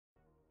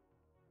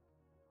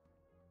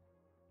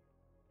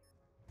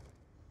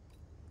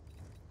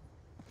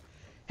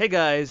Hey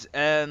guys,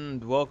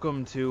 and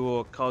welcome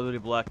to Call of Duty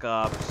Black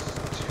Ops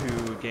 2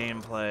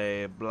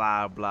 gameplay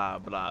blah blah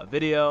blah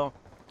video.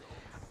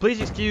 Please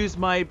excuse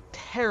my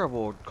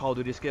terrible Call of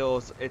Duty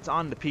skills. It's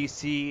on the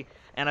PC,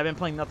 and I've been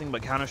playing nothing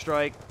but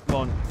Counter-Strike.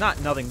 Well,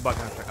 not nothing but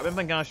Counter-Strike. I've been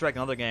playing Counter-Strike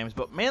in other games,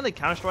 but mainly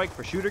Counter-Strike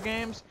for shooter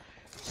games.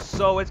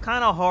 So it's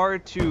kind of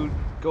hard to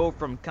go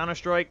from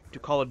Counter-Strike to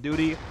Call of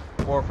Duty,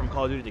 or from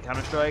Call of Duty to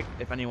Counter-Strike.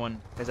 If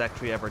anyone has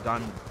actually ever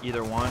done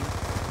either one,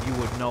 you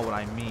would know what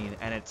I mean,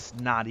 and it's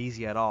not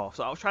easy at all.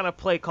 So I was trying to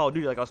play Call of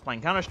Duty like I was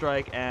playing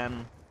Counter-Strike,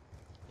 and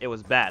it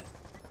was bad.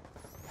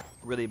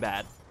 Really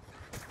bad.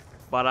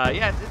 But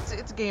yeah,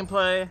 it's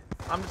gameplay.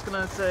 I'm just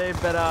gonna say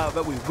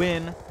bet we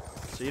win,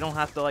 so you don't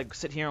have to like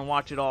sit here and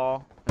watch it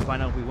all and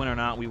find out if we win or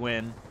not. We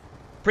win.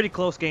 Pretty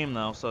close game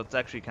though, so it's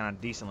actually kind of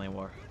decently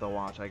worth the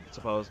watch, I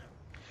suppose.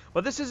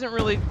 But this isn't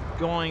really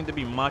going to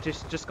be much.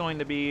 It's just going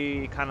to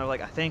be kind of like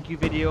a thank you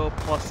video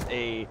plus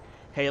a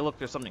hey, look,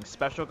 there's something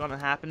special gonna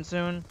happen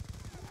soon.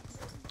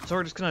 So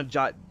we're just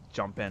gonna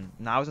jump in.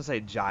 No, I was gonna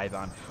say jive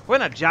on. We're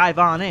gonna jive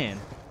on in.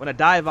 We're gonna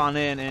dive on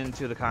in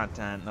into the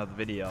content of the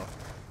video.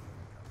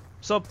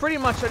 So pretty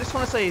much, I just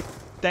want to say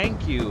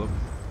thank you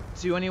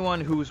to anyone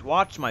who's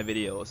watched my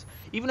videos.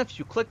 Even if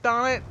you clicked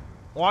on it,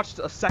 watched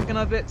a second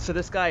of it, so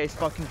this guy is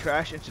fucking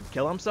trash and should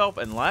kill himself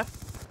and left.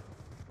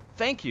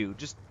 Thank you.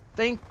 Just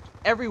thank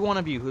every one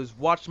of you who's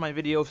watched my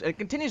videos and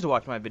continues to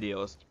watch my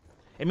videos.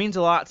 It means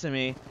a lot to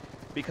me,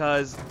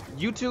 because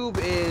YouTube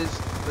is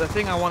the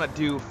thing I want to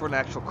do for an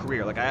actual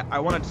career. Like, I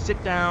want to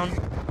sit down,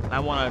 and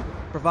I want to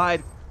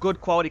provide good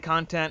quality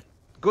content,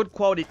 good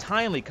quality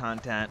timely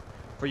content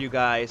for you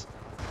guys.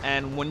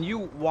 And when you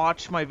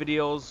watch my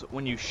videos,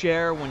 when you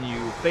share, when you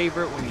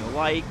favorite, when you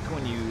like,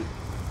 when you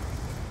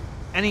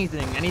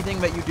anything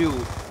that you do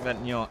that,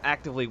 you know,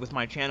 actively with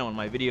my channel and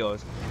my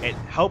videos, it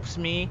helps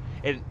me,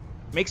 it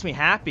makes me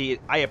happy.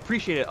 I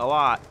appreciate it a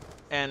lot.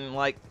 And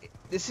like,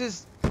 this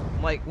is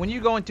like when you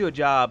go into a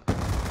job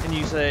and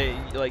you say,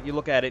 like, you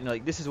look at it and you're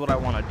like, this is what I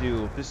want to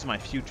do, this is my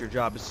future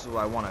job, this is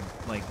what I want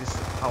to, like, this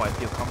is how I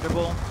feel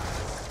comfortable.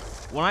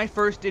 When I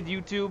first did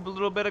YouTube a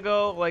little bit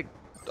ago, like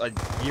a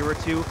year or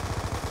two,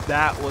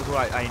 that was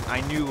what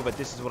I knew that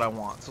this is what I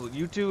want. So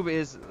YouTube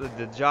is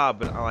the job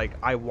that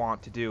I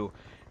want to do,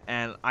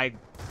 and I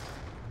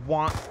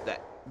want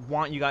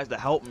you guys to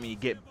help me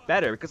get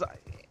better, because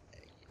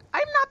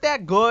I'm not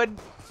that good.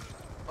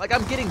 Like,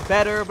 I'm getting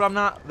better, but I'm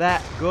not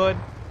that good.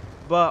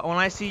 But when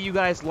I see you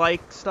guys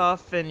like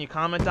stuff and you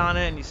comment on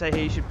it and you say,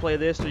 hey, you should play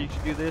this or you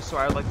should do this or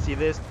I'd like to see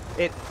this,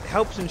 it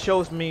helps and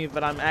shows me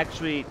that I'm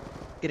actually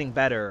getting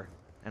better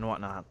and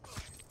whatnot.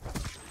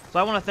 So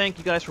I want to thank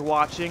you guys for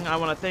watching. I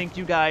want to thank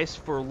you guys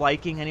for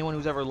liking. Anyone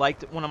who's ever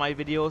liked one of my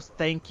videos,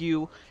 thank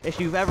you. If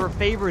you've ever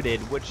favorited,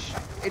 which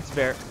it's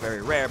very,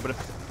 very rare, but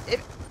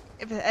if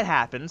it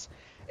happens,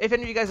 if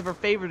any of you guys ever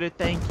favorited,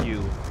 thank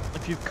you.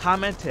 If you've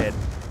commented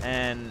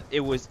and it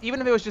was, even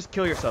if it was just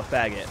kill yourself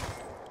faggot,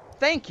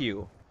 thank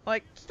you.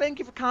 Like, thank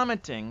you for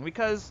commenting,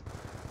 because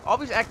all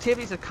these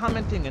activities of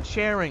commenting and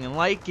sharing and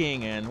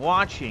liking and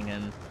watching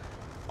and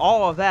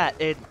all of that,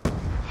 it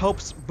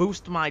helps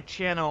boost my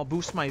channel,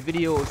 boost my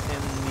videos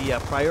in the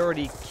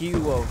priority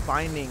queue of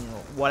finding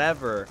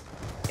whatever.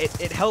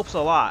 It helps a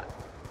lot.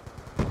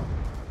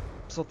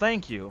 So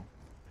thank you.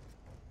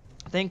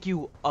 Thank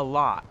you a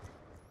lot.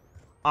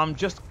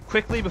 Just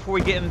quickly before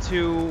we get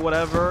into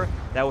whatever,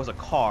 that was a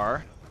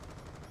car.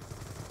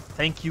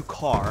 Thank you,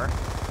 car.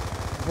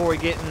 Before we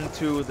get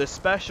into the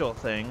special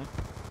thing,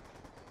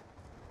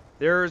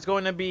 there's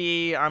going to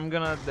be, it's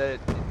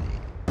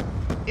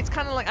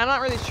kind of like, I'm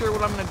not really sure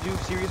what I'm going to do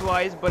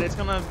series-wise, but it's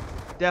going to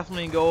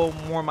definitely go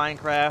more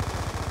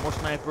Minecraft, more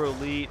Sniper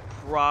Elite,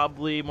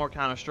 probably more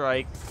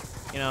Counter-Strike,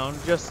 you know,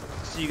 just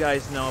so you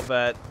guys know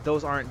that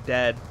those aren't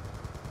dead.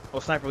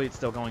 Well, Sniper Elite's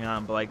still going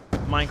on, but like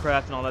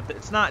Minecraft and all that,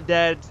 it's not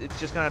dead. It's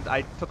just kind of,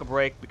 I took a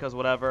break because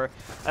whatever.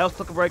 I also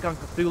took a break on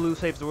Cthulhu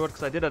Saves the World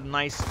because I did a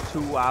nice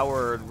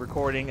 2-hour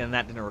recording and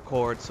that didn't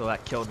record, so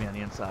that killed me on the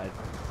inside.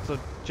 So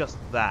just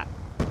that.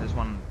 I just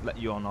want to let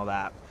you all know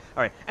that.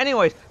 Alright,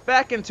 anyways,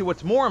 back into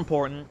what's more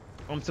important,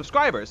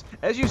 subscribers.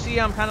 As you see,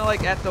 I'm kind of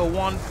like at the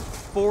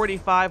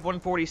 145,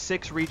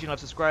 146 region of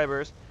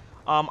subscribers.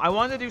 I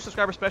wanted to do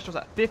subscriber specials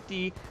at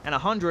 50 and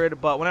 100,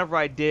 but whenever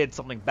I did,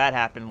 something bad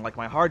happened, like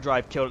my hard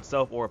drive killed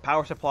itself, or a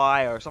power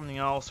supply, or something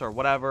else, or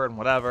whatever, and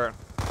whatever.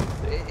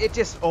 It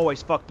just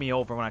always fucked me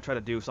over when I try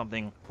to do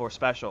something for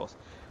specials.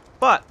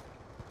 But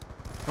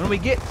when we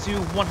get to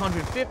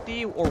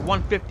 150 or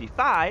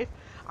 155,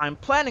 I'm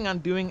planning on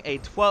doing a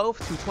 12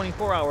 to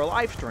 24-hour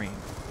live stream.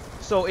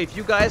 So if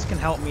you guys can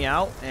help me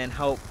out and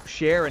help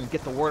share and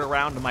get the word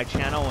around to my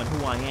channel and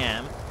who I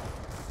am,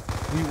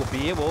 we will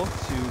be able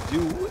to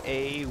do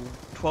a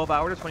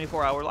 12-hour to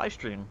 24-hour live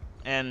stream.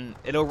 And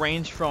it'll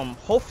range from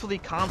hopefully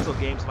console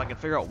games if I can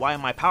figure out why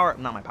my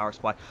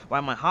why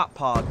my hot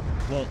pod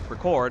won't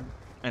record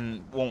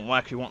and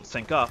won't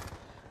sync up.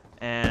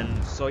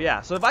 And so yeah,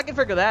 so if I can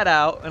figure that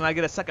out and I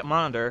get a second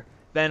monitor,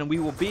 then we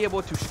will be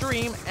able to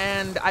stream,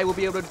 and I will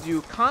be able to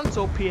do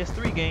console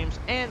PS3 games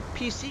and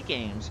PC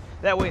games.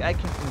 That way I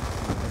can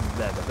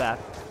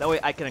That way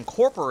I can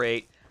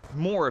incorporate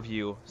more of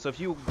you. So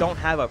if you don't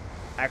have a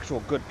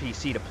actual good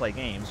PC to play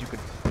games, you could,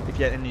 if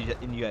you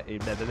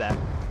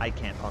I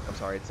can't talk, I'm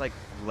sorry, it's like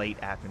late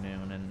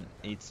afternoon and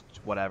it's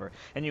whatever,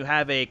 and you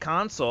have a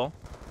console,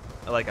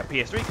 like a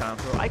PS3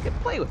 console, I could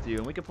play with you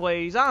and we could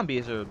play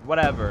zombies or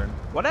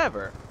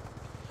whatever.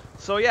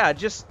 So yeah,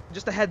 just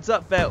a heads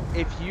up that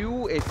if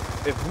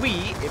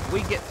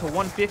we get to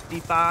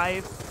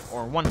 155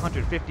 or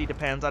 150,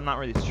 depends, I'm not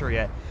really sure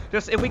yet.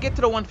 Just if we get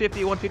to the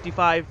 150,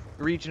 155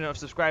 region of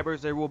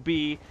subscribers, there will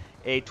be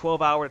a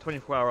 12-hour,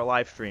 24-hour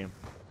live stream.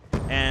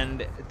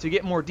 And to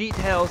get more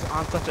details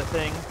on such a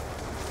thing,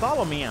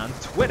 follow me on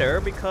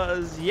Twitter,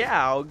 because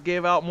yeah, I'll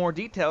give out more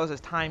details as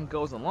time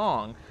goes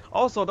along.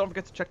 Also, don't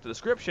forget to check the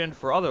description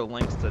for other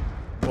links to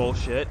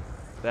bullshit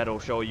that'll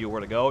show you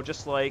where to go,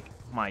 just like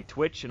my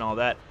Twitch and all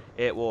that.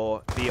 It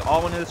will be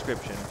all in the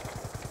description.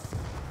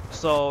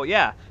 So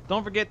yeah,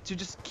 don't forget to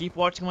just keep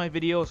watching my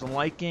videos and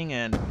liking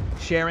and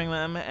sharing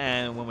them,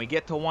 and when we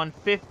get to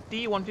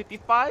 150,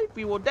 155,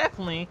 we will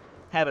definitely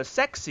have a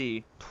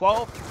sexy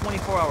 12 to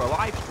 24-hour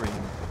live stream.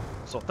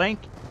 So thank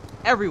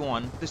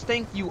everyone, just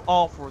thank you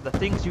all for the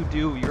things you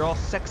do. You're all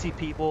sexy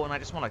people, and I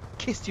just want to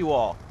kiss you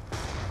all.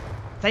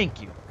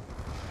 Thank you.